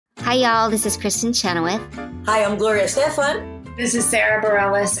Hi, y'all. This is Kristen Chenoweth. Hi, I'm Gloria Stefan. This is Sarah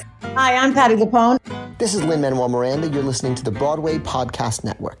Bareilles. Hi, I'm Patty Lapone. This is Lin-Manuel Miranda. You're listening to the Broadway Podcast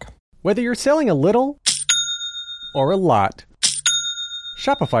Network. Whether you're selling a little or a lot,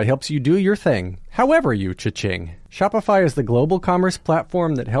 Shopify helps you do your thing, however you cha-ching. Shopify is the global commerce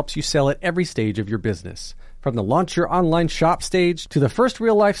platform that helps you sell at every stage of your business. From the launch your online shop stage to the first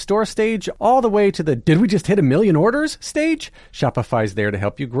real-life store stage, all the way to the did we just hit 1 million orders stage, Shopify's there to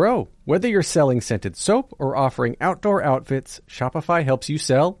help you grow. Whether you're selling scented soap or offering outdoor outfits, Shopify helps you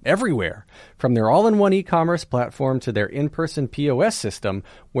sell everywhere. From their all-in-one e-commerce platform to their in-person POS system,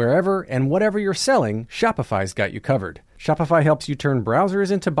 wherever and whatever you're selling, Shopify's got you covered. Shopify helps you turn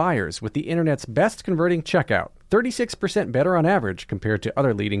browsers into buyers with the internet's best converting checkout, 36% better on average compared to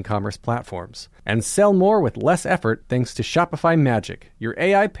other leading commerce platforms. And sell more with less effort thanks to Shopify Magic, your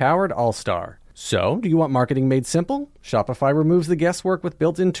AI-powered all-star. So, do you want marketing made simple? Shopify removes the guesswork with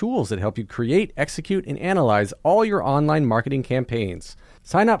built-in tools that help you create, execute, and analyze all your online marketing campaigns.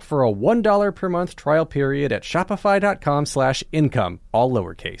 Sign up for a $1 per month trial period at shopify.com/income, all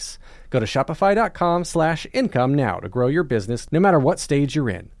lowercase. Go to shopify.com/income now to grow your business no matter what stage you're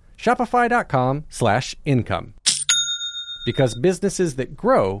in. Shopify.com/income. Because businesses that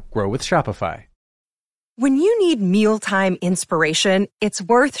grow with Shopify. When you need mealtime inspiration, it's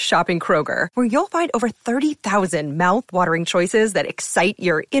worth shopping Kroger, where you'll find over 30,000 mouth-watering choices that excite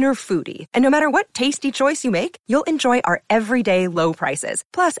your inner foodie. And no matter what tasty choice you make, you'll enjoy our everyday low prices,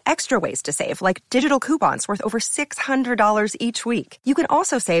 plus extra ways to save, like digital coupons worth over $600 each week. You can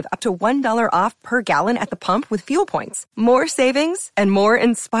also save up to $1 off per gallon at the pump with fuel points. More savings and more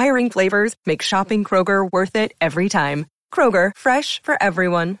inspiring flavors make shopping Kroger worth it every time. Kroger, fresh for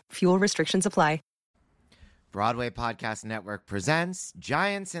everyone. Fuel restrictions apply. Broadway Podcast Network presents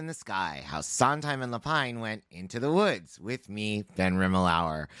Giants in the Sky, how Sondheim and Lapine went into the woods with me, Ben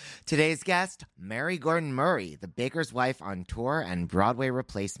Rimmelauer. Today's guest, Mary Gordon Murray, the baker's wife on tour and Broadway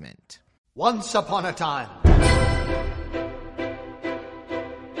replacement. Once upon a time.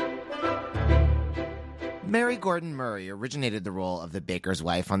 Mary Gordon Murray originated the role of the baker's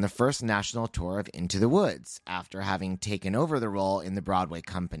wife on the first national tour of Into the Woods, after having taken over the role in the Broadway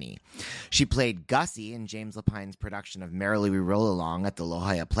company. She played Gussie in James Lapine's production of Merrily We Roll Along at the La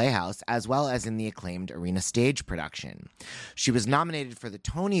Jolla Playhouse, as well as in the acclaimed Arena Stage production. She was nominated for the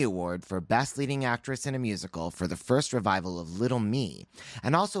Tony Award for Best Leading Actress in a Musical for the first revival of Little Me,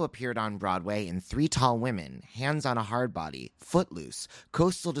 and also appeared on Broadway in Three Tall Women, Hands on a Hard Body, Footloose,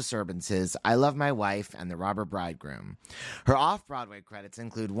 Coastal Disturbances, I Love My Wife, and The Robber Bridegroom. Her off-Broadway credits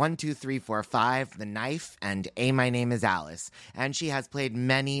include 1, 2, 3, 4, 5, The Knife, and A My Name is Alice, and she has played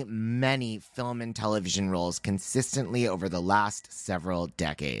many, many film and television roles consistently over the last several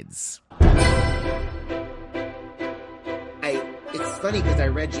decades. It's funny because I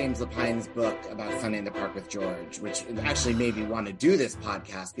read James Lapine's book about Sunday in the Park with George, which actually made me want to do this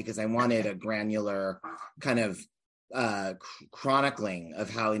podcast because I wanted a granular kind of chronicling of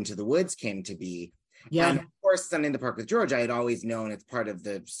how Into the Woods came to be. Yeah. And of course, Sunday in the Park with George, I had always known it's part of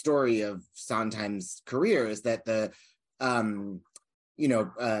the story of Sondheim's career is that the,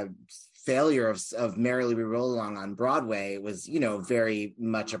 failure of Merrily We Roll Along on Broadway was, very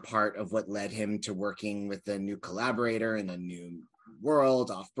much a part of what led him to working with a new collaborator in a new world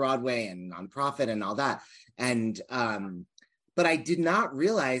off Broadway and nonprofit and all that. And, but I did not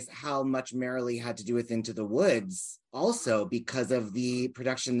realize how much Merrily had to do with Into the Woods also because of the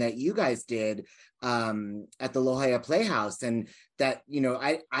production that you guys did at the La Jolla Playhouse. And that,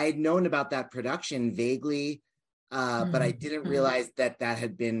 I had known about that production vaguely, but I didn't realize that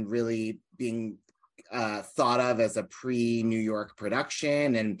had been really being thought of as a pre-New York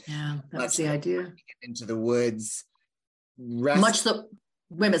production. And yeah, that's the idea. Into the Woods. Wait a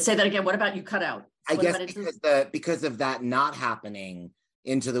minute, say that again. What about you cut out? I guess because of that not happening,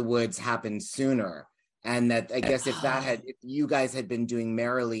 Into the Woods happened sooner. And that I guess if you guys had been doing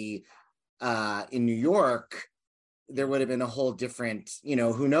Merrily in New York, there would have been a whole different,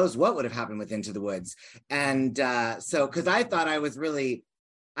 who knows what would have happened with Into the Woods. And so, because I thought I was like,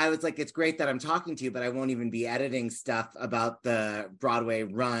 it's great that I'm talking to you, but I won't even be editing stuff about the Broadway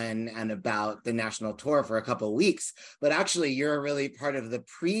run and about the national tour for a couple of weeks. But actually, you're really part of the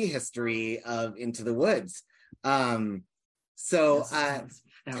prehistory of Into the Woods. Tell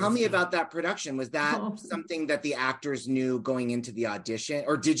me about that production. Was that something that the actors knew going into the audition?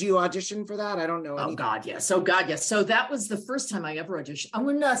 Or did you audition for that? I don't know. Oh, God, yes. So that was the first time I ever auditioned.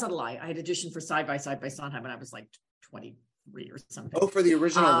 I'm not a lie. I had auditioned for Side by Side by Sondheim when I was like 23 or something. Oh, for the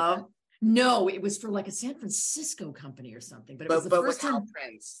original? No, it was for like a San Francisco company or something. But it was the first time.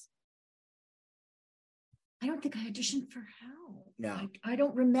 Prince. I don't think I auditioned for Hal. No. I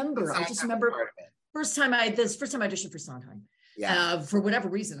don't remember. I just remember first time I auditioned for Sondheim. Yeah. For whatever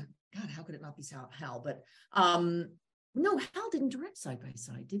reason. God, how could it not be Hal? But no, Hal didn't direct Side by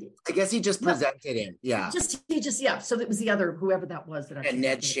Side, did he? I guess he just presented him. Yeah. Yeah. So it was the other, whoever that was that and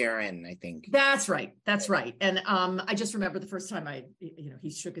Ned Sharon, I think. That's right. And I just remember the first time he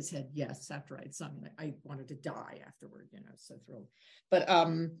shook his head yes after I'd sung. I wanted to die afterward, so thrilled.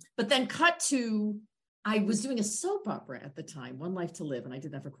 But then cut to, I was doing a soap opera at the time, One Life to Live, and I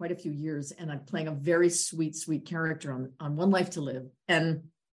did that for quite a few years. And I'm playing a very sweet character on One Life to Live, and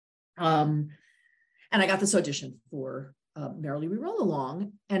I got this audition for Merrily We Roll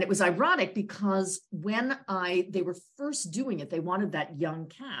Along, and it was ironic because when they were first doing it, they wanted that young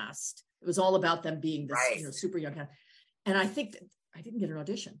cast. It was all about them being this super young cast, and I think that I didn't get an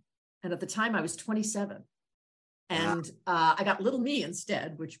audition. And at the time, I was 27. And I got Little Me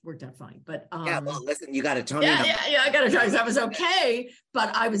instead, which worked out fine. But well, listen, you got a Tony. Yeah, I got a Tony. That was okay.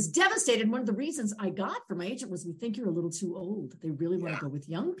 But I was devastated. One of the reasons I got from my agent was, we think you're a little too old. They really want to go with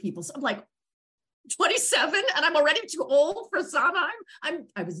young people. So I'm like, 27, and I'm already too old for Sondheim.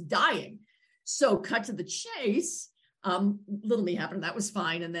 I was dying. So cut to the chase. Little Me happened. That was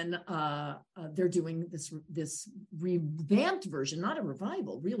fine. And then they're doing this revamped version, not a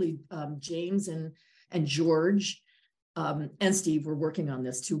revival, really. James and George and Steve were working on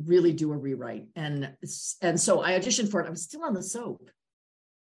this to really do a rewrite. And so I auditioned for it. I was still on the soap.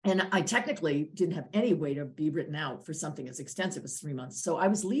 And I technically didn't have any way to be written out for something as extensive as 3 months. So I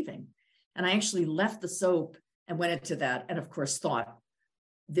was leaving. And I actually left the soap and went into that. And of course thought,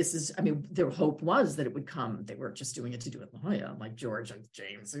 their hope was that it would come. They were just doing it to do it in La Jolla, like George and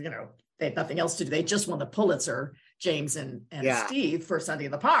James, they had nothing else to do. They just won the Pulitzer, James and Steve, for Sunday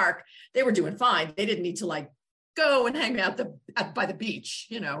in the Park. They were doing fine. They didn't need to go and hang out by the beach.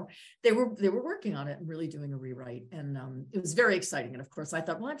 They were working on it and really doing a rewrite. And it was very exciting. And of course I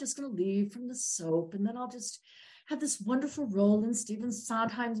thought, well, I'm just going to leave from the soap, and then I'll just have this wonderful role in Stephen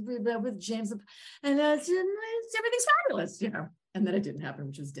Sondheim's with James, and everything's fabulous, And then it didn't happen,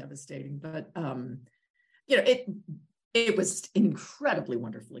 which was devastating. But it was an incredibly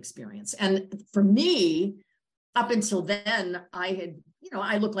wonderful experience. And for me, up until then, I had,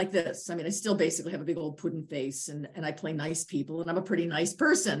 I look like this. I still basically have a big old pudding face, and I play nice people, and I'm a pretty nice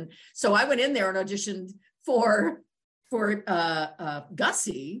person. So I went in there and auditioned for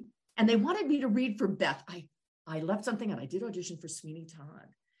Gussie, and they wanted me to read for Beth. I left something, and I did audition for Sweeney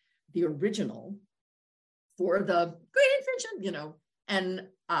Todd, the original, for the Great Invention, and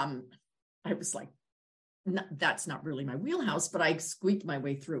I was like, that's not really my wheelhouse, but I squeaked my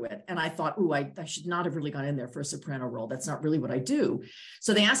way through it. And I thought, I should not have really gone in there for a soprano role. That's not really what I do.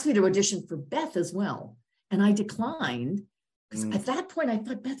 So they asked me to audition for Beth as well. And I declined, because at that point I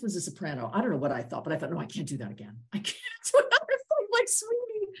thought Beth was a soprano. I don't know what I thought, but I thought, no, I can't do that again. I can't do another thing like Sweeney.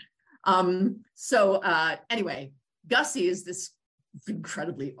 Anyway, Gussie is this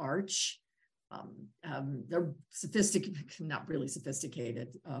incredibly arch, they're not really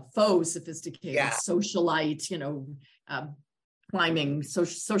sophisticated, faux sophisticated, socialite,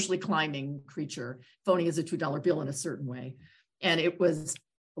 socially climbing creature, phoning as a $2 bill in a certain way. And it was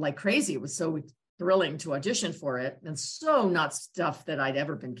like crazy. It was so thrilling to audition for it, and so not stuff that I'd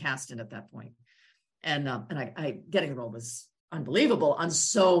ever been cast in at that point. And I getting the role was unbelievable on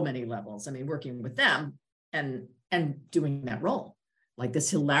so many levels. Working with them and doing that role, like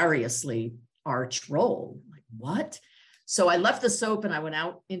this hilariously arch role, like what? So I left the soap and I went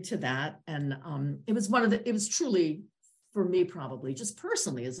out into that, and it was truly, for me, probably just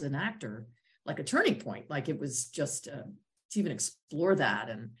personally as an actor, like a turning point. Like it was just to even explore that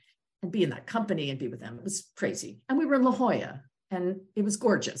and be in that company and be with them. It was crazy. And we were in La Jolla, and it was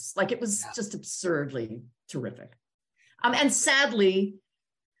gorgeous. Like it was just absurdly terrific. And sadly,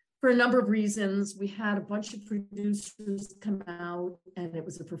 for a number of reasons, we had a bunch of producers come out, and it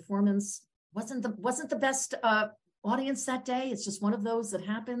was a performance. Wasn't the best audience that day. It's just one of those that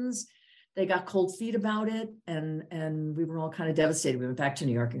happens. They got cold feet about it, and we were all kind of devastated. We went back to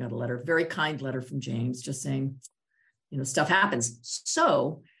New York and got a letter, very kind letter from James, just saying, stuff happens.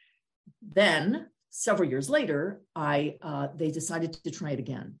 So then several years later, they decided to try it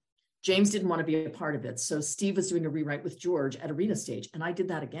again. James didn't want to be a part of it. So Steve was doing a rewrite with George at Arena Stage, and I did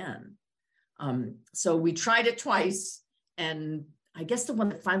that again. So we tried it twice, and I guess the one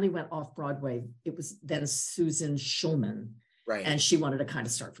that finally went off Broadway, it was then Susan Schulman. Right. And she wanted to kind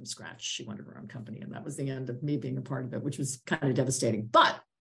of start from scratch. She wanted her own company. And that was the end of me being a part of it, which was kind of devastating. But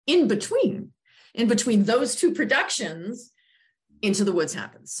in between those two productions, Into the Woods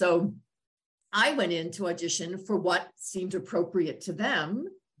happened. So I went in to audition for what seemed appropriate to them.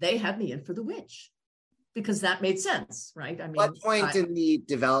 They had me in for The Witch. because that made sense, right? I mean, what point in the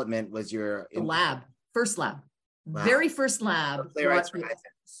development was your the lab, first lab, Wow. very first lab? Playwrights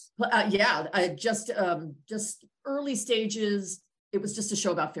Just early stages. It was just a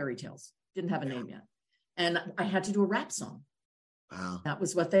show about fairy tales. Didn't have a name yet, and I had to do a rap song. Wow. That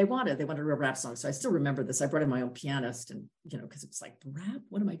was what they wanted. They wanted a rap song. So I still remember this. I brought in my own pianist, and because it was like, rap,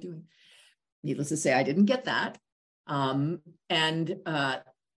 what am I doing? Needless to say, I didn't get that. And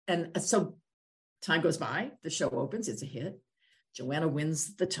so time goes by, the show opens, it's a hit. Joanna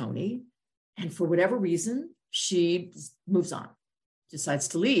wins the Tony. And for whatever reason, she moves on, decides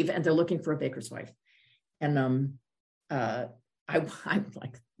to leave, and they're looking for a baker's wife. And I'm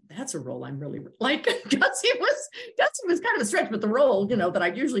like, that's a role I'm really like. Gussie was kind of a stretch, but the role, that I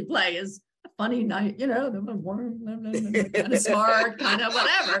usually play is a funny night, warm, kind of smart, kind of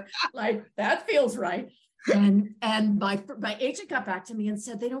whatever. Like that feels right. And my agent got back to me and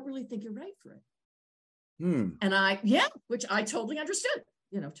said, they don't really think you're right for it. And which I totally understood,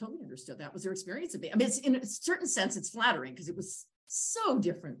 totally understood. That was their experience of me. I mean, it's in a certain sense, it's flattering because it was so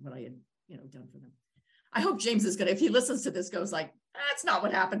different what I had, done for them. I hope James is if he listens to this, goes like, that's not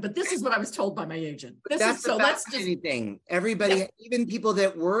what happened, but this is what I was told by my agent. Let's just anything. Everybody, even people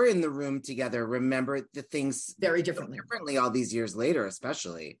that were in the room together, remember the things very differently all these years later,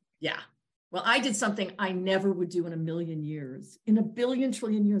 especially. Yeah. Well, I did something I never would do in a million years. In a billion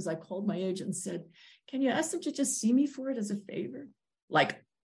trillion years, I called my agent and said, can you ask them to just see me for it as a favor? Like,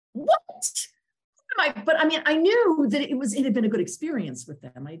 what? But I mean, I knew that it had been a good experience with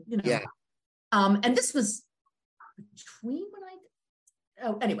them. Yeah. And this was between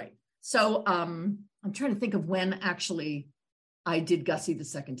anyway. So I'm trying to think of when actually I did Gussie the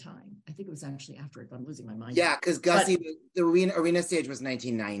second time. I think it was actually after it, but I'm losing my mind. Yeah, because Gussie, the arena stage was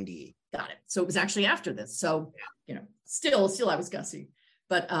 1990. Got it. So it was actually after this. So, still I was Gussie,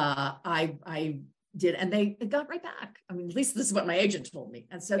 but I did, and they got right back. I mean, at least this is what my agent told me,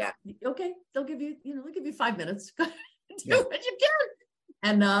 and said, okay, they'll give you 5 minutes. Do what you can.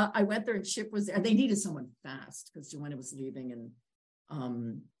 And I went there, and Chip was there, and they needed someone fast because Joanna was leaving,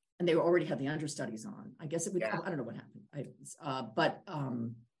 and they already had the understudies on. I guess I don't know what happened.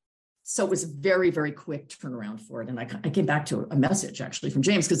 So it was a very, very quick turnaround for it. And I came back to a message actually from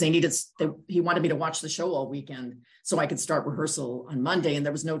James because he wanted me to watch the show all weekend so I could start rehearsal on Monday. And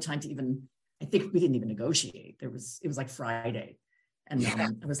there was no time to I think we didn't even negotiate. It was like Friday. And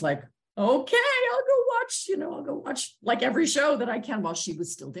I was like, okay, I'll go watch like every show that I can while she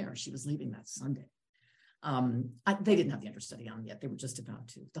was still there. She was leaving that Sunday. They didn't have the understudy on yet. They were just about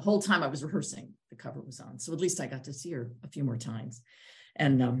to. The whole time I was rehearsing, the cover was on. So at least I got to see her a few more times.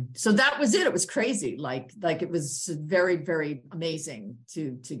 And so that was it. It was crazy. Like it was very, very amazing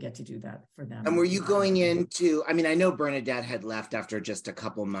to get to do that for them. And were you going into, I mean, I know Bernadette had left after just a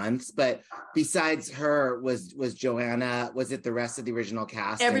couple months, but besides her, was Joanna, was it the rest of the original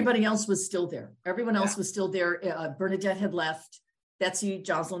cast? Everybody else was still there. Everyone else was still there. Bernadette had left. Betsy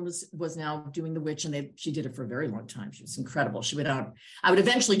Jocelyn was now doing The Witch, and she did it for a very long time. She was incredible. She went out. I would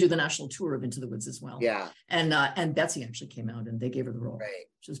eventually do the national tour of Into the Woods as well. Yeah. And Betsy actually came out, and they gave her the role. Right.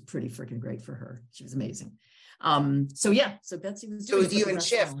 Which was pretty freaking great for her. She was amazing. So Betsy was. So it was you and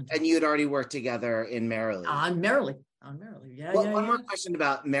Chip, and you had already worked together in Merrily. On Merrily. Yeah. One more question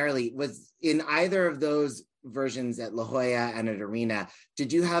about Merrily. Was in either of those versions at La Jolla and at Arena,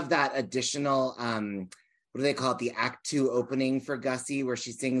 did you have that additional what do they call it? The Act 2 opening for Gussie, where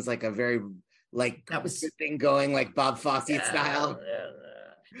she sings like a very that was good thing going like Bob Fosse style.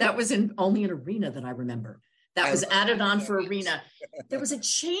 That was only in Arena that I remember. That was added on for Arena. There was a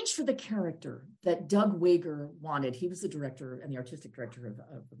change for the character that Doug Wager wanted. He was the director and the artistic director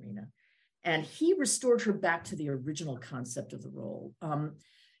of Arena, and he restored her back to the original concept of the role.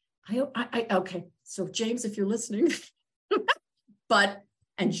 Okay. So James, if you're listening,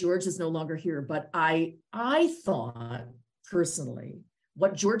 and George is no longer here, but I thought personally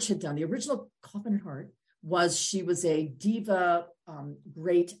what George had done, the original Kaufman and Hart, was she was a diva,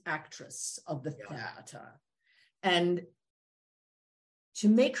 great actress of the theater. And to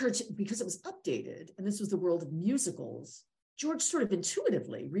make her, because it was updated, and this was the world of musicals, George sort of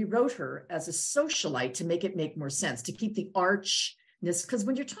intuitively rewrote her as a socialite to make more sense, to keep the arch. Because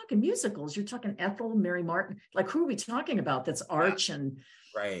when you're talking musicals, you're talking Ethel, Mary Martin, like who are we talking about that's arch and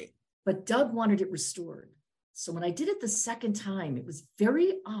right. But Doug wanted it restored. So when I did it the second time, it was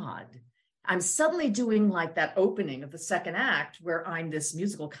very odd. I'm suddenly doing like that opening of the second act where I'm this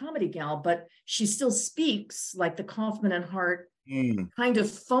musical comedy gal, but she still speaks like the Kaufman and Hart kind of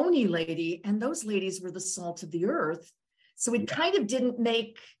phony lady. And those ladies were the salt of the earth. So it kind of didn't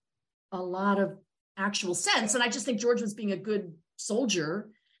make a lot of actual sense. And I just think George was being a good soldier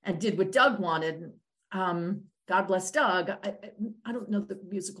and did what Doug wanted. God Bless Doug. I don't know the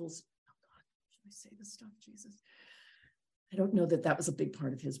musicals. Oh God, should I say this stuff? Jesus. I don't know that was a big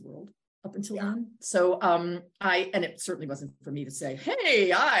part of his world up until then. So and it certainly wasn't for me to say,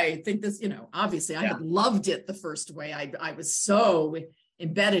 hey, I think this, obviously I had loved it the first way. I was so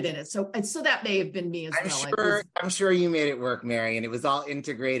embedded in it. So that may have been me as well. I'm sure you made it work, Mary, and it was all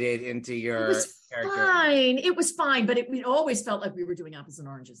integrated into your character. Fine. It was fine, but it always felt like we were doing apples and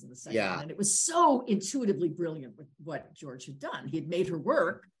oranges in the second one. And it was so intuitively brilliant with what George had done. He had made her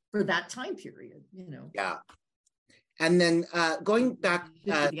work for that time period, Yeah. And then going back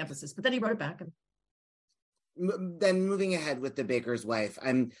the emphasis, but then he wrote it back. Then moving ahead with The Baker's Wife,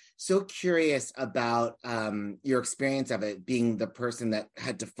 I'm so curious about your experience of it, being the person that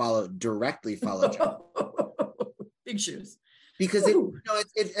had to directly follow John. Big shoes. Because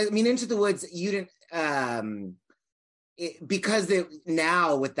Into the Woods, you didn't because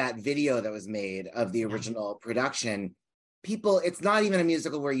now with that video that was made of the original production, it's not even a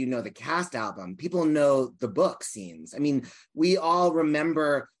musical where the cast album. People know the book scenes. I mean, we all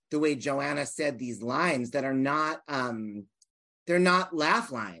remember the way Joanna said these lines that are not, they're not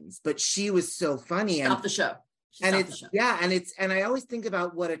laugh lines, but she was so funny. Stop the show. And I always think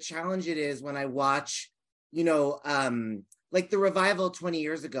about what a challenge it is when I watch, like the revival 20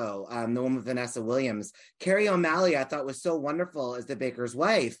 years ago, the one with Vanessa Williams. Carrie O'Malley, I thought, was so wonderful as the Baker's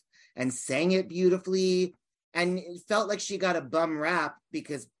Wife and sang it beautifully. And it felt like she got a bum rap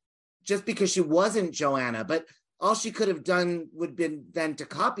because she wasn't Joanna, but all she could have done would been then to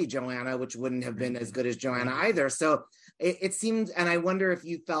copy Joanna, which wouldn't have been as good as Joanna either. So it seemed, and I wonder if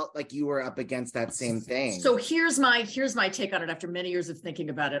you felt like you were up against that same thing. So here's my take on it after many years of thinking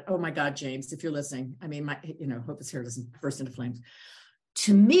about it. Oh my God, James, if you're listening, I mean, hope his hair doesn't burst into flames.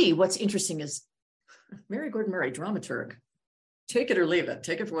 To me, what's interesting is Mary Gordon Murray, dramaturg, take it or leave it,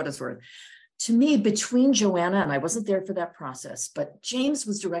 take it for what it's worth. To me, between Joanna, and I wasn't there for that process, but James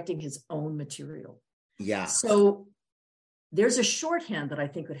was directing his own material. Yeah. So there's a shorthand that I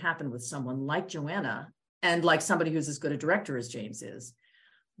think could happen with someone like Joanna and like somebody who's as good a director as James is,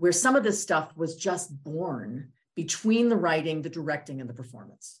 where some of this stuff was just born between the writing, the directing, and the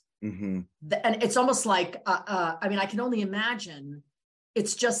performance. Mm-hmm. And it's almost like, I can only imagine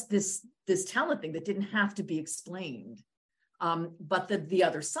it's just this talent thing that didn't have to be explained. But the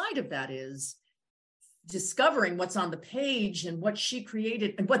other side of that is discovering what's on the page and what she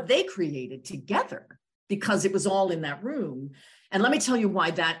created and what they created together, because it was all in that room. And let me tell you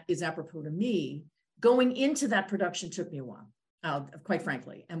why that is apropos to me. Going into that production took me a while, quite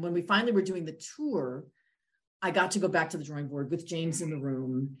frankly. And when we finally were doing the tour, I got to go back to the drawing board with James in the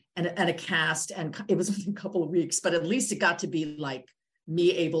room and a cast. And it was only a couple of weeks, but at least it got to be like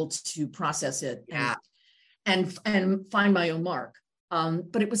me able to process it. And find my own mark.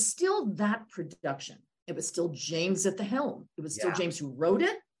 But it was still that production. It was still James at the helm. It was still James who wrote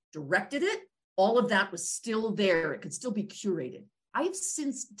it, directed it. All of that was still there. It could still be curated. I've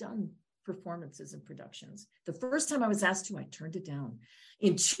since done performances and productions. The first time I was asked to, I turned it down.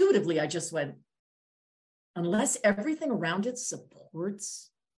 Intuitively, I just went, unless everything around it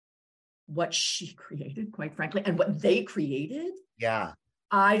supports what she created, quite frankly, and what they created. Yeah.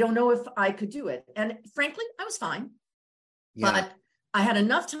 I don't know if I could do it. And frankly, I was fine. Yeah. But I had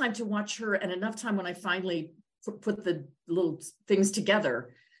enough time to watch her and enough time when I finally put the little things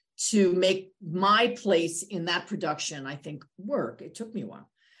together to make my place in that production, I think, work. It took me a while.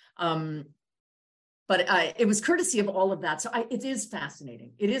 But it was courtesy of all of that. So it is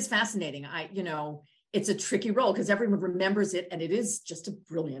fascinating. It is fascinating. It's a tricky role because everyone remembers it and it is just a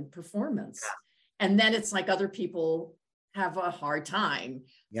brilliant performance. Yeah. And then it's like other people have a hard time.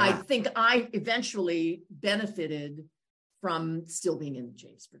 Yeah. I think I eventually benefited from still being in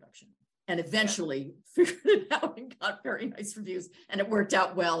James' production and eventually figured it out and got very nice reviews and it worked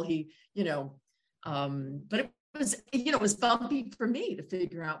out well. But it was bumpy for me to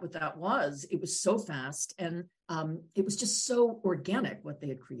figure out what that was. It was so fast and it was just so organic what they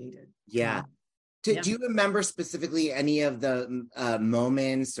had created. Yeah. Do you remember specifically any of the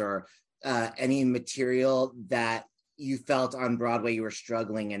moments or any material that you felt on Broadway you were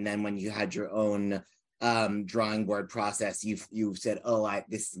struggling, and then when you had your own drawing board process, you said, "Oh,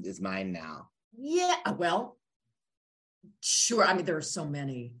 this is mine now"? Yeah, well, sure. I mean, there are so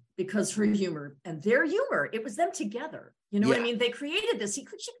many because her humor and their humor, it was them together. You know what I mean? They created this. She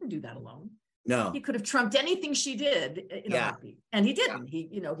couldn't do that alone. No, he could have trumped anything she did in a heartbeat, and he didn't.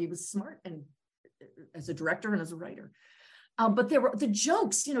 Yeah. He was smart and as a director and as a writer. But there were the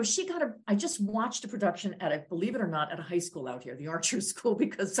jokes, I just watched a production believe it or not, at a high school out here, the Archer School,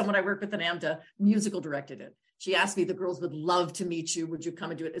 because someone I work with in AMDA musical directed it. She asked me, the girls would love to meet you. Would you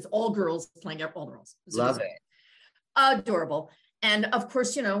come and do it? It's all girls playing all the roles. Love it. Adorable. And of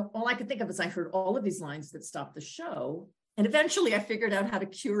course, all I could think of is I heard all of these lines that stopped the show. And eventually I figured out how to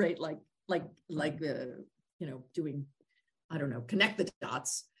curate, doing, I don't know, connect the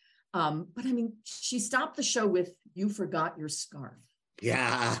dots. But I mean, she stopped the show with, "You forgot your scarf."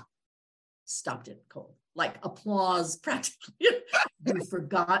 Yeah. Stopped it cold, like applause practically. You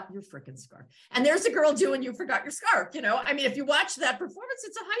forgot your freaking scarf. And there's a girl doing "You forgot your scarf." I mean, if you watch that performance,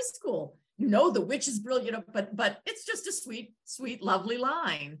 it's a high school. The witch is brilliant, but it's just a sweet, sweet, lovely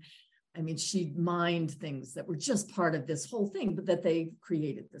line. I mean, she mined things that were just part of this whole thing, but that they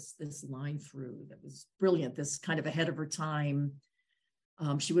created this line through that was brilliant, this kind of ahead of her time.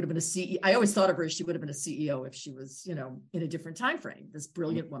 She would have been a CEO. I always thought of her as she would have been a CEO if she was, in a different time frame. This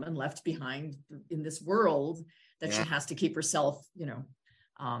brilliant woman left behind in this world that she has to keep herself,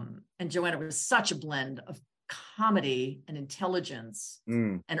 and Joanna was such a blend of comedy and intelligence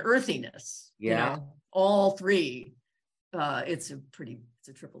and earthiness. All three. It's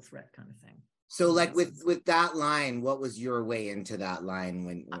a triple threat kind of thing. So like with that line, what was your way into that line?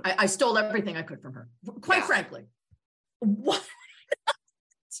 When I stole everything I could from her, quite frankly. What?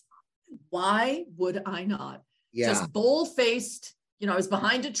 Why would I not? Just bold-faced, I was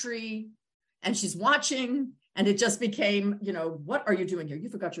behind a tree and she's watching, and it just became, "What are you doing here? You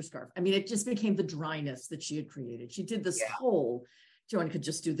forgot your scarf." I mean, it just became the dryness that she had created. She did this whole, Joanna could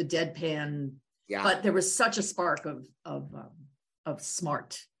just do the deadpan, but there was such a spark of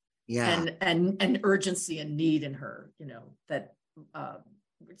smart and urgency and need in her, that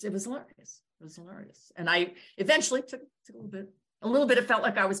it was hilarious. It was hilarious. And I eventually took a little bit, it felt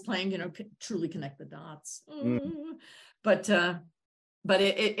like I was playing, truly connect the dots. But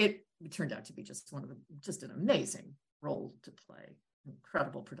it turned out to be just an amazing role to play.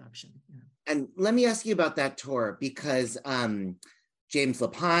 Incredible production. And let me ask you about that tour, because James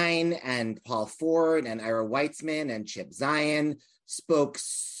Lapine and Paul Ford and Ira Weitzman and Chip Zien spoke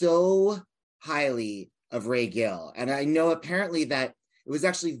so highly of Ray Gill. And I know apparently that it was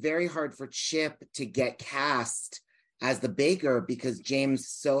actually very hard for Chip to get cast as the baker because James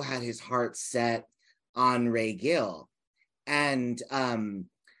so had his heart set on Ray Gill. And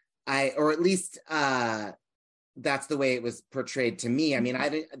or at least that's the way it was portrayed to me. I mean, I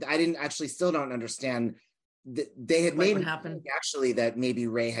didn't actually still don't understand. They had made it happen actually that maybe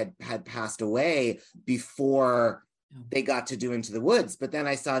Ray had passed away before they got to do Into the Woods. But then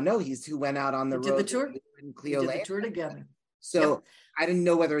I saw, no, he's who went out on the road. Did the tour. Cleo did the tour together. So I didn't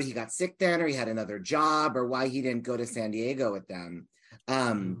know whether he got sick then or he had another job or why he didn't go to San Diego with them.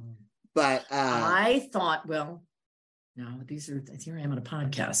 But I thought, well, no, here I am on a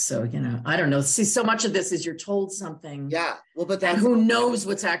podcast. So, I don't know. See, so much of this is you're told something. Yeah. Well, but that's, and who knows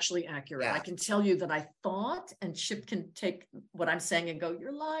what's actually accurate. Yeah. I can tell you that I thought, and Chip can take what I'm saying and go,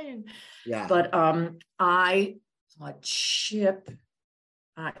 "You're lying." Yeah. But I thought Chip,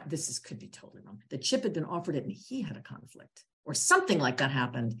 could be totally wrong, that Chip had been offered it and he had a conflict or something like that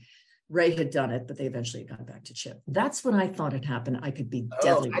happened. Ray had done it, but they eventually got back to Chip. That's what I thought had happened. I could be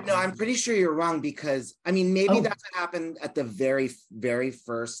deadly wrong. No, I'm pretty sure you're wrong because, I mean, maybe that's what happened at the very, very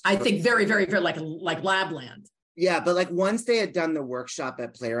first. I think very, very, very like Labland. Yeah, but like once they had done the workshop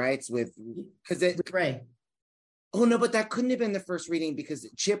at Playwrights with Ray. Oh, no, but that couldn't have been the first reading because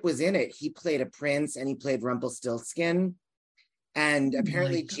Chip was in it. He played a prince and he played Rumpelstiltskin. And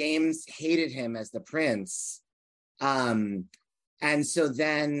apparently James hated him as the prince. And so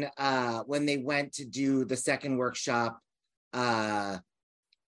then when they went to do the second workshop,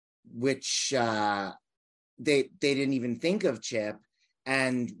 which they didn't even think of Chip,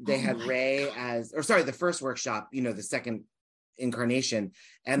 and they had Ray the first workshop, the second incarnation,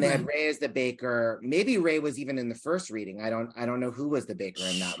 and they had Ray as the baker. Maybe Ray was even in the first reading. I don't know who was the baker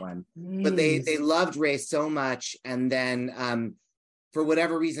in that one, but they loved Ray so much. And then for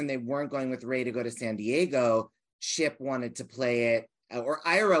whatever reason, they weren't going with Ray to go to San Diego. Chip wanted to play it, or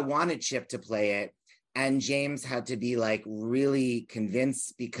Ira wanted Chip to play it, and James had to be like really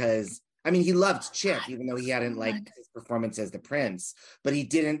convinced because, I mean, he loved Chip, even though he hadn't liked his performance as the prince, but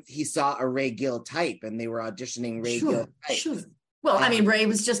he saw a Ray Gill type and they were auditioning Ray Gill type. Sure. Well, I mean, Ray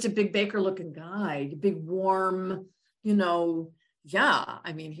was just a big baker looking guy, big, warm,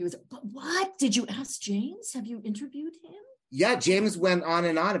 I mean, he was, but what? Did you ask James? Have you interviewed him? Yeah, James went on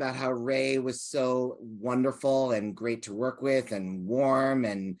and on about how Ray was so wonderful and great to work with and warm,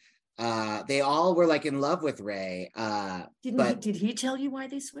 and they all were like in love with Ray. Did he tell you why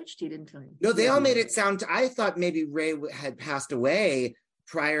they switched? He didn't tell you. No, they all made it sound. I thought maybe Ray had passed away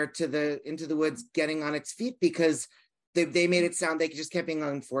prior to the Into the Woods getting on its feet because they made it sound, they just kept being,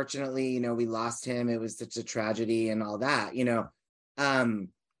 unfortunately, you know, we lost him. It was such a tragedy and all that, you know. And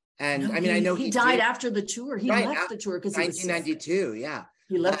No, I mean, I know he died after the tour. He Right, left the tour because he was sick. 1992. Yeah.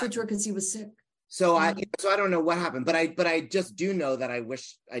 He left the tour because he was sick. So I don't know what happened, but I just do know that I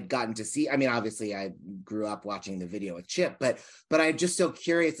wish I'd gotten to see. I mean, obviously, I grew up watching the video with Chip, but I'm just so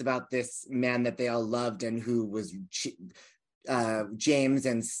curious about this man that they all loved and who was James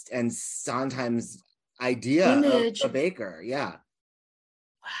and Sondheim's idea of a baker. Yeah.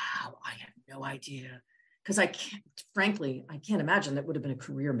 Wow, I had no idea, because I can't imagine that would have been a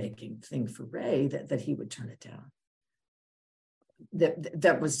career-making thing for Ray, that he would turn it down.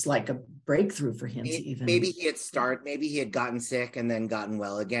 That was like a breakthrough for him to even. Maybe he had gotten sick and then gotten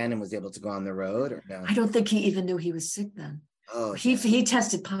well again and was able to go on the road, or no? I don't think he even knew he was sick then. Oh, he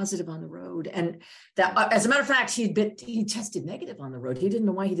tested positive on the road, and that, as a matter of fact, he tested negative on the road. He didn't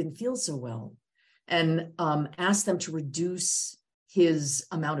know why he didn't feel so well, and asked them to reduce his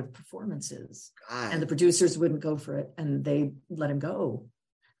amount of performances. God. And the producers wouldn't go for it, and they let him go.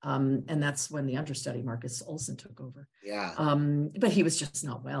 And that's when the understudy Marcus Olson took over. Yeah. But he was just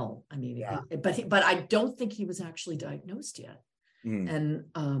not well. I mean, yeah. But I don't think he was actually diagnosed yet. And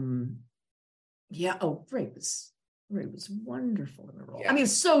Ray was wonderful in the role. Yeah. I mean,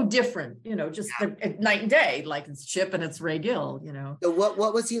 so different, you know, just night and day. Like, it's Chip and it's Ray Gill, you know. So what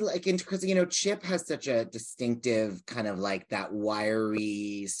was he like? Because, you know, Chip has such a distinctive kind of like that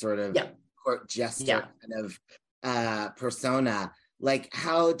wiry sort of court jester kind of persona. Like,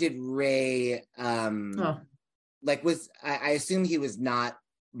 how did Ray, like, I assume he was not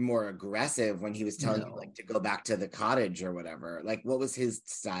more aggressive when he was telling you, like, to go back to the cottage or whatever? Like, what was his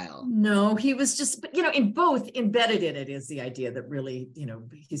style? No, he was just, you know, in both, embedded in it is the idea that really, you know,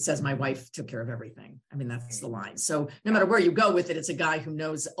 he says, my wife took care of everything. I mean, that's the line. So no matter where you go with it, it's a guy who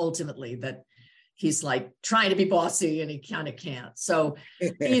knows ultimately that he's like trying to be bossy and he kind of can't. So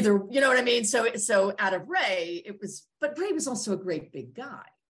either, you know what I mean? So out of Ray, but Ray was also a great big guy.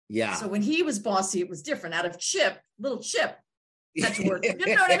 Yeah. So when he was bossy, it was different. Out of little Chip had to work.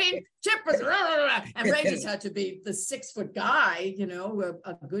 You know what I mean? Chip was, and Ray just had to be the 6-foot guy, you know,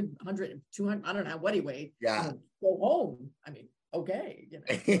 a good 100, 200, I don't know what he weighed. Yeah. You know, go home. I mean, okay, you know.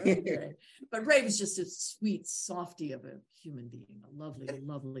 Okay. But Ray was just a sweet softy of a human being, a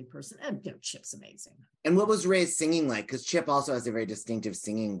lovely person. And, you know, Chip's amazing. And what was Ray's singing like? Because Chip also has a very distinctive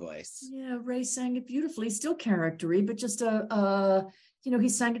singing voice. Yeah, Ray sang it beautifully, still charactery, but just you know, he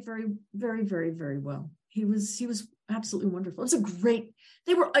sang it very, very, very, very well. He was absolutely wonderful. It was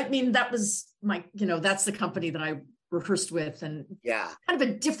that was my, you know, that's the company that I rehearsed with, and kind of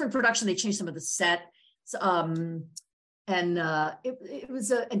a different production. They changed some of the set. And it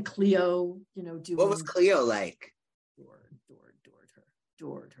was and Cleo, you know, doing. What was Cleo like?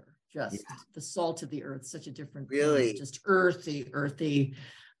 Adored her. Just the salt of the earth, such a different, really, just earthy,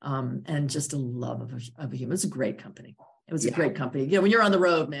 and just a love of a human. It's a great company. It was a great company. You know, when you're on the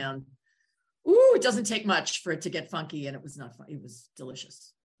road, man, it doesn't take much for it to get funky, and it was not fun. It was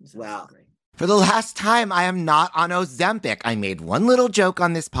delicious. It was great. For the last time, I am not on Ozempic. I made one little joke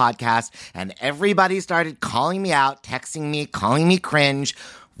on this podcast, and everybody started calling me out, texting me, calling me cringe,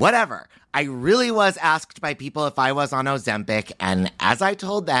 whatever. I really was asked by people if I was on Ozempic, and as I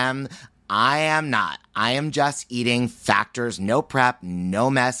told them, I am not. I am just eating Factor's no prep, no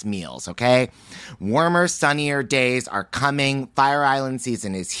mess meals, okay? Warmer, sunnier days are coming. Fire Island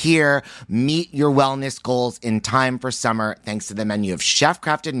season is here. Meet your wellness goals in time for summer thanks to the menu of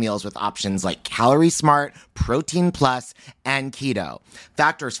chef-crafted meals with options like Calorie Smart, Protein Plus, and Keto.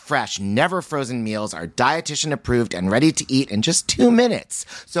 Factor's fresh, never frozen meals are dietitian approved and ready to eat in just 2 minutes.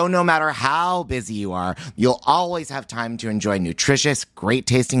 So no matter how busy you are, you'll always have time to enjoy nutritious, great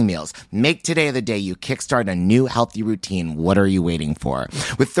tasting meals. Make today the day you kickstart a new healthy routine. What are you waiting for?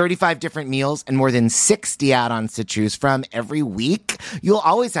 With 35 different meals and more than 60 add-ons to choose from every week, you'll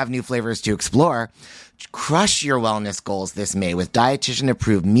always have new flavors to explore. Crush your wellness goals this May with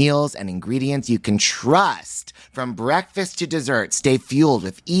dietitian-approved meals and ingredients you can trust. From breakfast to dessert, stay fueled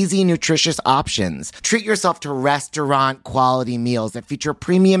with easy, nutritious options. Treat yourself to restaurant-quality meals that feature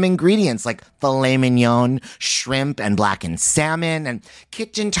premium ingredients like filet mignon, shrimp, and blackened salmon. And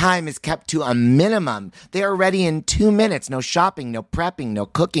kitchen time is kept to a minimum. They are ready in 2 minutes. No shopping, no prepping, no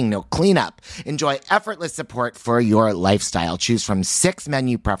cooking, no cleanup. Enjoy effortless support for your lifestyle. Choose from 6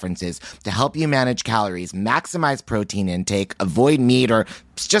 menu preferences to help you manage calories calories, maximize protein intake, avoid meat, or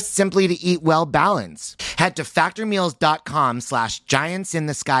just simply to eat well balanced. Head to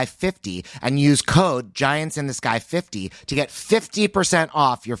factormeals.com/giantsinthesky50 and use code giantsinthesky50 to get 50%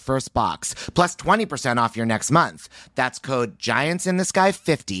 off your first box, plus 20% off your next month. That's code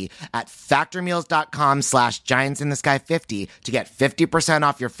giantsinthesky50 at factormeals.com/giantsinthesky50 to get 50%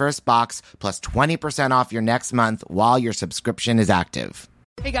 off your first box, plus 20% off your next month while your subscription is active.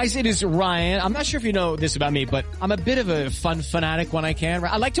 Hey guys, it is Ryan. I'm not sure if you know this about me, but I'm a bit of a fun fanatic when I can.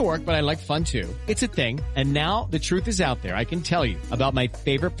 I like to work, but I like fun too. It's a thing. And now the truth is out there. I can tell you about my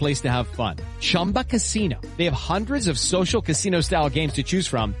favorite place to have fun. Chumba Casino. They have hundreds of social casino style games to choose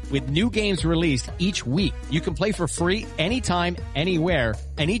from with new games released each week. You can play for free anytime, anywhere.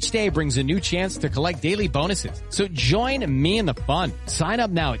 And each day brings a new chance to collect daily bonuses. So join me in the fun. Sign up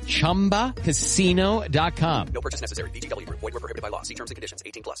now at ChumbaCasino.com. No purchase necessary. VGW Group. Void where prohibited by law. See terms and conditions.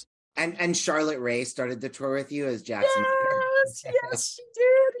 18+. And Charlotte Rae started the tour with you as Jackson. Yes, she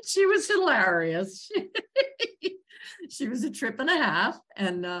did. She was hilarious. She was a trip and a half,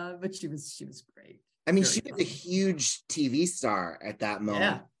 and but she was great. I mean, Very she was funny. a huge TV star at that moment.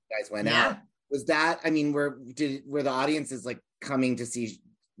 Yeah. You guys went out. Was that? I mean, were the audiences like coming to see?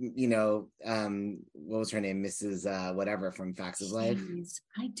 What was her name, Mrs. Whatever from Facts of Life? Jeez,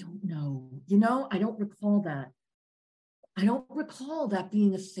 I don't know. I don't recall that. I don't recall that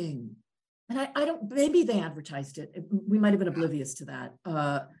being a thing. And I don't, maybe they advertised it. We might have been oblivious to that.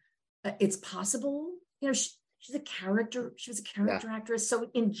 It's possible, she's a character. She was a character actress. So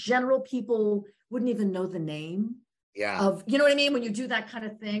in general, people wouldn't even know the name of, you know what I mean? When you do that kind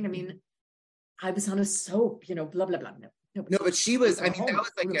of thing, I mean, I was on a soap, blah, blah, blah. No, but she was, that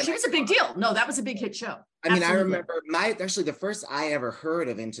was like, she was a big deal. No, that was a big hit show. I mean, absolutely. I remember the first I ever heard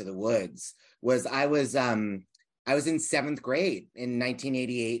of Into the Woods was I was in 7th grade in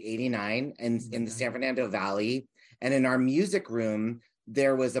 1988, 89, and in the San Fernando Valley. And in our music room,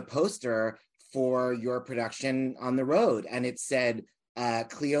 there was a poster for your production on the road. And it said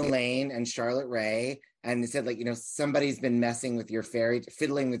Cleo Lane and Charlotte Rae. And it said, somebody's been fiddling with your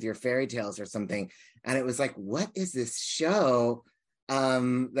fairy tales or something. And it was like, what is this show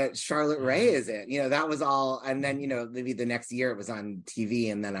that Charlotte Rae is in? That was all. And then, maybe the next year it was on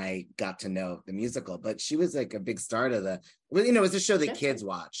TV, and then I got to know the musical. But she was like a big star to it was a show that kids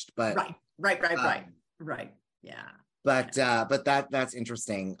watched. But right. Yeah. But that's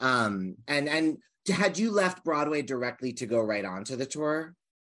interesting. And had you left Broadway directly to go right on to the tour?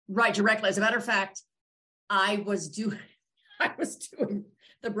 Right, directly. As a matter of fact, I was doing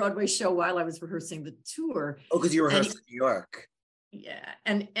the Broadway show while I was rehearsing the tour. Oh, because you rehearsed in New York. Yeah,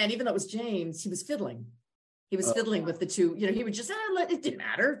 and even though it was James, he was fiddling. He was fiddling with the two. He would just it didn't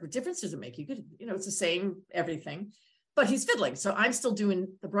matter. What difference does it make? You could, it's the same everything, but he's fiddling. So I'm still doing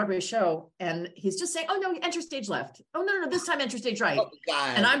the Broadway show, and he's just saying, "Oh no, enter stage left. Oh no, this time enter stage right." Oh,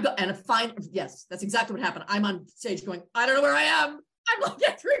 God. And yes, that's exactly what happened. I'm on stage going, I don't know where I am. I'm like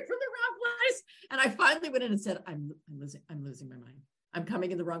entering from the wrong place. And I finally went in and said, I'm losing my mind. I'm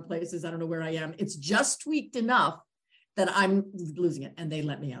coming in the wrong places. I don't know where I am. It's just tweaked enough that I'm losing it. And they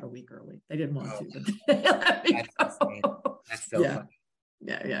let me out a week early. They didn't want to, but they let me go. That's so funny.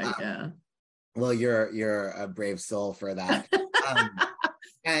 Yeah. Well, you're a brave soul for that.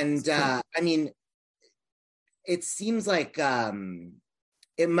 I mean, it seems like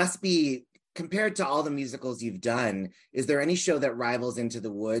it must be, compared to all the musicals you've done, is there any show that rivals Into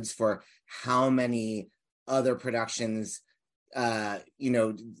the Woods for how many other productions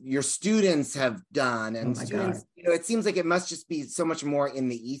your students have done? And students, it seems like it must just be so much more in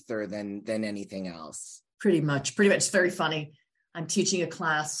the ether than anything else. Pretty much. It's very funny. I'm teaching a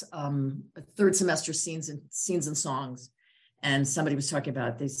class, a third semester scenes and songs. And somebody was talking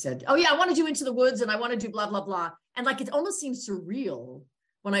about, they said, "Oh yeah, I want to do Into the Woods and I want to do blah, blah, blah." And like, it almost seems surreal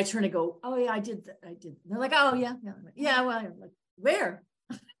when I turn and go, "Oh yeah, I did that. I did." And they're like, "Oh yeah. Yeah. Well, I'm like, where?"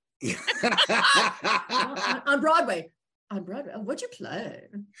 On Broadway. On Broadway. Oh, what'd you play?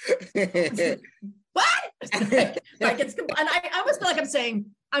 What? Like it's, and I almost feel like I'm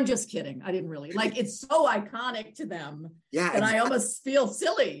saying, I'm just kidding. I didn't really, like, it's so iconic to them. Yeah. And I almost feel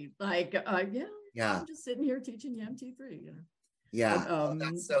silly. Like, yeah. I'm just sitting here teaching you MT3, Yeah. But,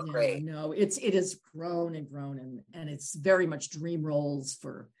 that's so great. No, it has grown and grown, and it's very much dream roles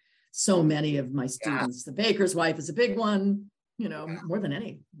for so many of my students. The Baker's Wife is a big one, more than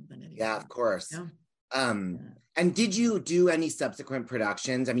any. Yeah, of course. Yeah. And did you do any subsequent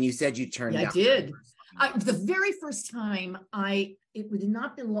productions? I mean, you said you turned down. I did. The very first time it would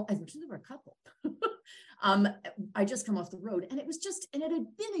not been long. I think there were a couple. I just come off the road, and it had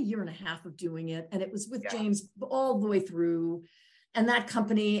been a year and a half of doing it, and it was with James all the way through, and that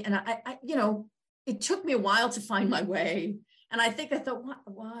company, and I it took me a while to find my way. And I thought,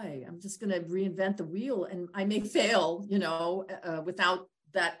 why? I'm just going to reinvent the wheel and I may fail, without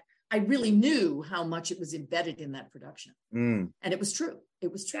that. I really knew how much it was embedded in that production. And it was true.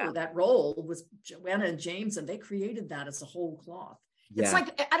 It was true. Yeah. That role was Joanna and James, and they created that as a whole cloth. Yeah. It's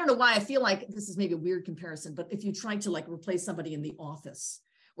like, I don't know why I feel like this is maybe a weird comparison, but if you tried to like replace somebody in The Office,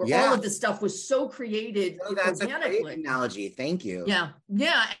 where all of this stuff was so created that's organically. A great analogy. Thank you. Yeah.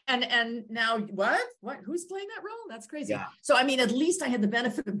 And now what? Who's playing that role? That's crazy. Yeah. So, I mean, at least I had the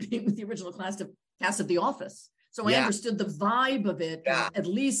benefit of being with the original cast of The Office. So I understood the vibe of it, and at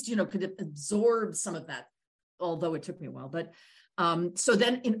least, could absorb some of that, although it took me a while. But so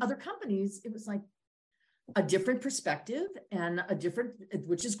then in other companies, it was like a different perspective and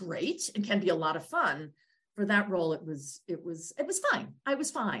which is great and can be a lot of fun. For that role, it was fine. I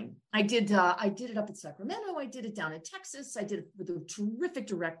was fine. I did it up in Sacramento. I did it down in Texas. I did it with a terrific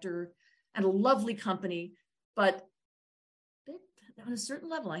director and a lovely company. But on a certain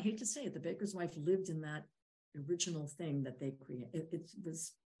level, I hate to say it, The Baker's Wife lived in that original thing that they created. It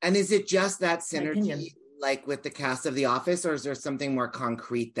was. And is it just that synergy, like with the cast of The Office, or is there something more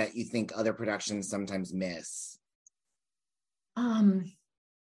concrete that you think other productions sometimes miss? I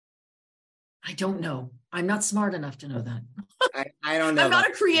don't know. I'm not smart enough to know that. I don't know. I'm not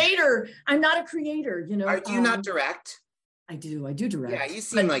a creator. Do you not direct? I do direct. Yeah, you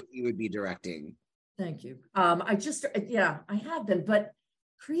seem like you would be directing. Thank you. I have been, but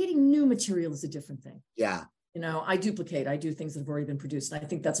creating new material is a different thing. Yeah. I duplicate. I do things that have already been produced. And I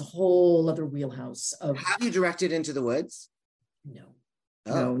think that's a whole other wheelhouse of. Have you directed Into the Woods? No.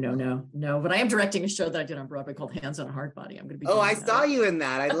 Oh. No. But I am directing a show that I did on Broadway called Hands on a Hard Body. I'm going to be. I saw you in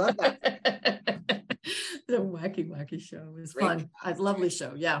that. I love that. The wacky show. It was fun. A lovely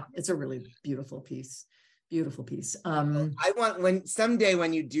show. Yeah, it's a really beautiful piece. Beautiful piece. I want someday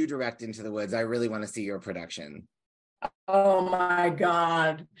when you do direct Into the Woods, I really want to see your production. Oh my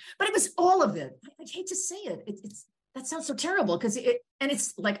God! But it was all of it. I hate to say it. It's that sounds so terrible because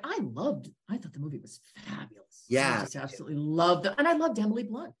it's like I thought the movie was fabulous. Yeah, I just absolutely loved it, and I loved Emily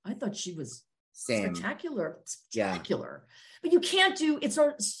Blunt. I thought she was spectacular. Yeah. But you can't do it's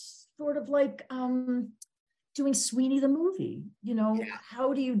sort of like doing Sweeney the movie.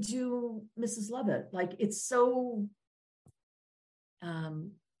 How do you do Mrs. Lovett? Like it's so.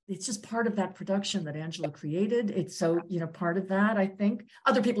 It's just part of that production that Angela created. It's so, part of that, I think.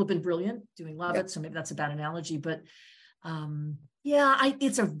 Other people have been brilliant doing Lovett, so maybe that's a bad analogy, but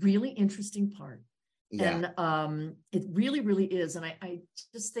it's a really interesting part. Yeah. And it really, really is. And I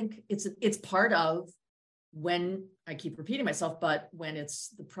just think it's part of when, I keep repeating myself, but when it's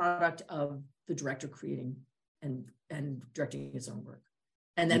the product of the director creating and directing his own work.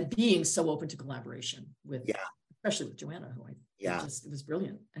 And then being so open to collaboration with especially with Joanna, who it was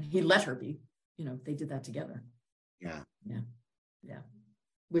brilliant. And he let her be, they did that together. Yeah.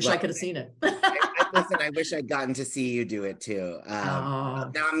 Wish I could have seen it. Listen, I wish I'd gotten to see you do it too. Now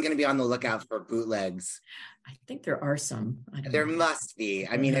I'm going to be on the lookout for bootlegs. I think there are some. There must be.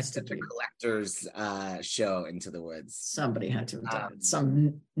 I mean, it's such a collector's show, Into the Woods. Somebody had to have done it.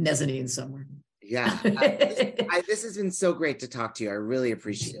 Some mezzanine somewhere. Yeah. This has been so great to talk to you. I really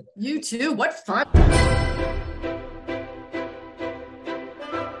appreciate it. You too. What fun.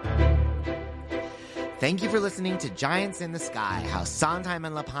 Thank you for listening to Giants in the Sky, how Sondheim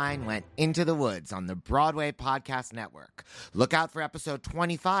and Lapine went into the woods on the Broadway Podcast Network. Look out for episode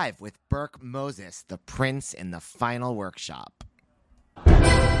 25 with Burke Moses, the prince in the final workshop.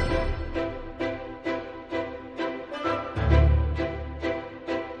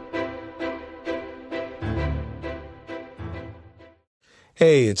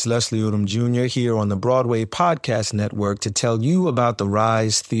 Hey, it's Leslie Odom Jr. here on the Broadway Podcast Network to tell you about the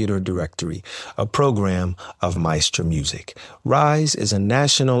Rise Theater Directory, a program of Maestro Music. Rise is a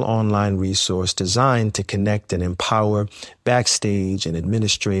national online resource designed to connect and empower backstage and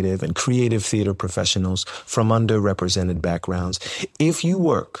administrative and creative theater professionals from underrepresented backgrounds. If you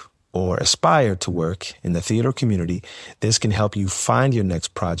work or aspire to work in the theater community, this can help you find your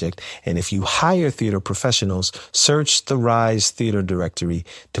next project. And if you hire theater professionals, search the Rise Theater Directory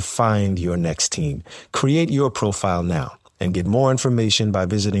to find your next team. Create your profile now and get more information by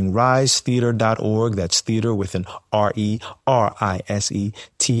visiting risetheater.org. That's theater with an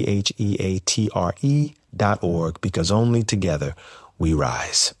RERISETHEATRE.org, because only together we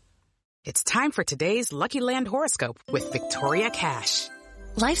rise. It's time for today's Lucky Land horoscope with Victoria Cash.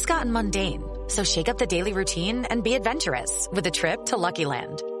 Life's gotten mundane, so shake up the daily routine and be adventurous with a trip to Lucky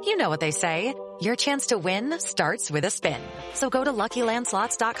Land. You know what they say. Your chance to win starts with a spin. So go to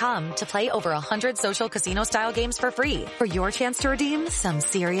LuckyLandSlots.com to play over 100 social casino-style games for free for your chance to redeem some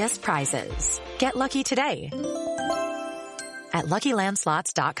serious prizes. Get lucky today at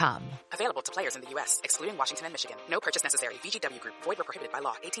LuckyLandSlots.com. Available to players in the U.S., excluding Washington and Michigan. No purchase necessary. VGW Group. Void where prohibited by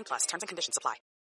law. 18+. Terms and conditions apply.